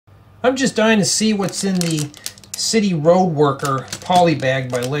I'm just dying to see what's in the City Road Worker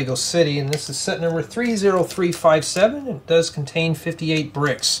Polybag by Lego City, and this is set number 30357. It does contain 58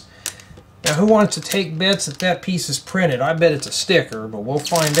 bricks. Now, who wants to take bets that that piece is printed? I bet it's a sticker, but we'll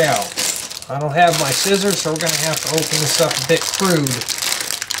find out. I don't have my scissors, so we're going to have to open this up a bit crude.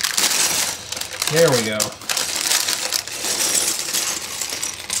 There we go.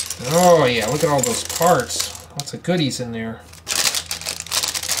 Oh yeah, look at all those parts. Lots of goodies in there.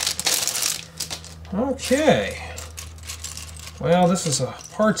 Okay. Well, this is a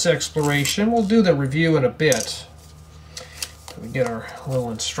parts exploration. We'll do the review in a bit. We get our little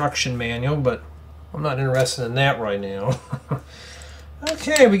instruction manual, but I'm not interested in that right now.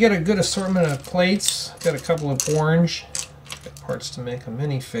 Okay, we get a good assortment of plates. Got a couple of orange. Got parts to make a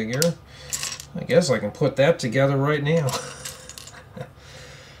minifigure. I guess I can put that together right now.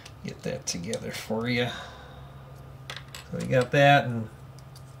 Get that together for you. So we got that and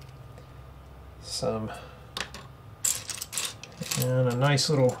a nice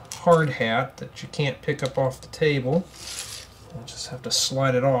little hard hat that you can't pick up off the table. I'll just have to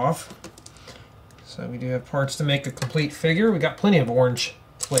slide it off. So we do have parts to make a complete figure. We got plenty of orange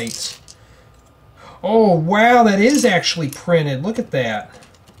plates. Oh wow, that is actually printed. Look at that.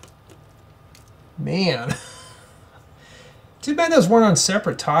 Man. Too bad those weren't on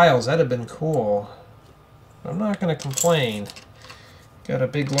separate tiles. That'd have been cool. I'm not going to complain. Got a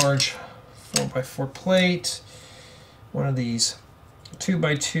big, large 4x4 plate. One of these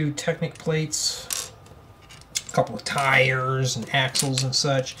 2x2 Technic plates. A couple of tires and axles and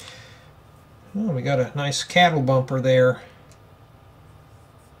such. Oh, we got a nice cattle bumper there.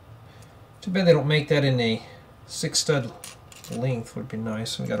 Too bad they don't make that in a 6-stud length. Would be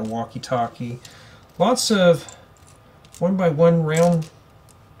nice. We got a walkie-talkie. Lots of 1x1 round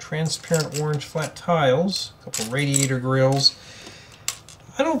transparent orange flat tiles. A couple radiator grills.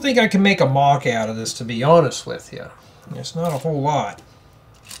 I don't think I can make a mock out of this, to be honest with you. It's not a whole lot.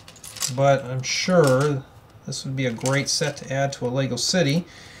 But I'm sure this would be a great set to add to a Lego City.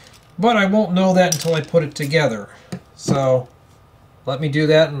 But I won't know that until I put it together. So let me do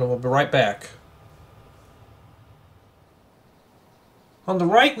that and we'll be right back. On the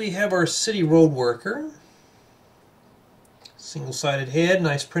right we have our City Road Worker. Single-sided head,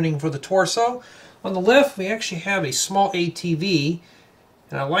 nice printing for the torso. On the left we actually have a small ATV,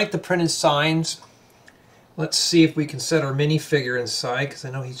 and I like the printed signs. Let's see if we can set our minifigure inside, because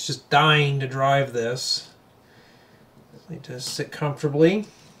I know he's just dying to drive this. It does sit comfortably,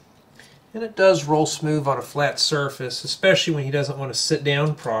 and it does roll smooth on a flat surface, especially when he doesn't want to sit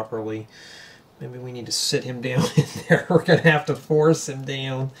down properly. Maybe we need to sit him down in there. We're going to have to force him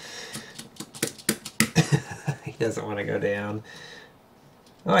down. He doesn't want to go down.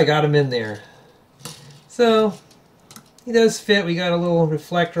 Oh, I got him in there. So, he does fit. We got a little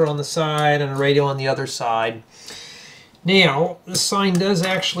reflector on the side and a radio on the other side. Now, the sign does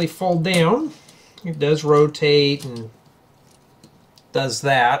actually fold down. It does rotate and does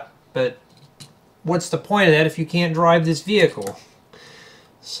that, but what's the point of that if you can't drive this vehicle?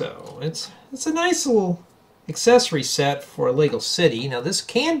 So, it's a nice little accessory set for a Lego City. Now, this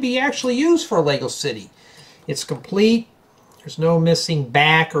can be actually used for a Lego City. It's complete. There's no missing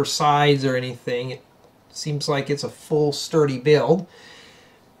back or sides or anything. It seems like it's a full sturdy build.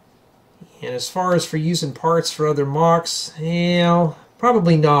 And as far as for using parts for other MOCs, well,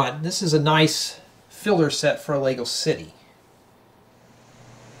 probably not. This is a nice filler set for a Lego City.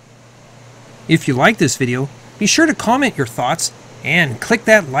 If you like this video, be sure to comment your thoughts and click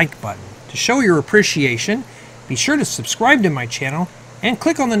that like button. To show your appreciation, be sure to subscribe to my channel and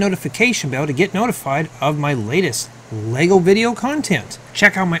click on the notification bell to get notified of my latest Lego video content.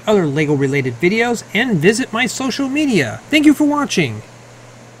 Check out my other Lego related videos and visit my social media. Thank you for watching.